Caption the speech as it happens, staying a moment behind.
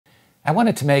I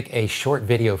wanted to make a short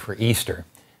video for Easter,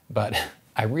 but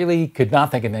I really could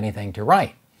not think of anything to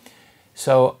write.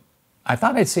 So I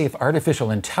thought I'd see if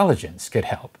artificial intelligence could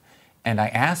help. And I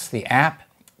asked the app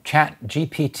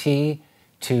ChatGPT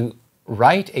to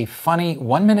write a funny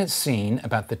 1-minute scene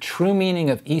about the true meaning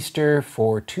of Easter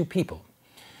for two people.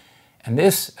 And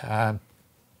this,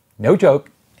 no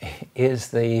joke, is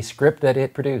the script that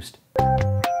it produced.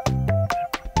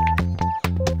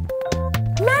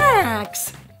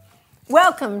 Max!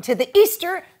 Welcome to the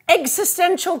Easter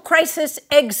Existential Crisis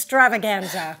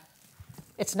Extravaganza.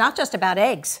 It's not just about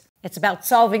eggs. It's about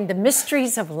solving the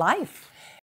mysteries of life.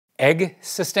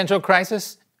 Existential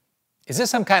crisis? Is this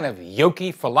some kind of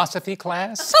yogi philosophy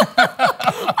class?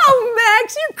 Oh,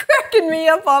 Max, you're cracking me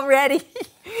up already.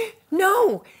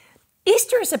 No,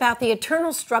 Easter is about the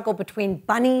eternal struggle between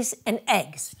bunnies and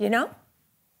eggs, you know?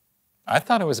 I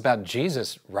thought it was about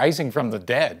Jesus rising from the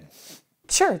dead.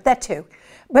 Sure, that too.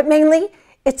 But mainly,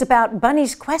 it's about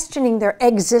bunnies questioning their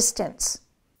existence.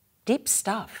 Deep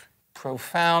stuff.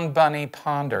 Profound bunny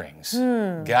ponderings.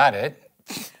 Got it.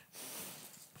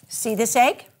 See this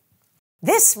egg?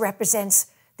 This represents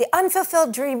the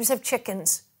unfulfilled dreams of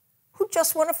chickens who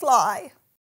just want to fly.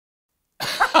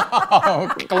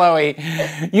 Oh, Chloe,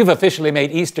 you've officially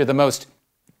made Easter the most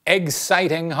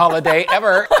egg-citing holiday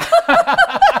ever.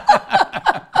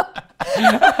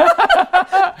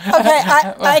 Okay,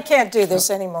 I can't do this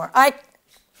anymore.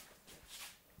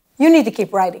 You need to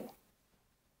keep writing.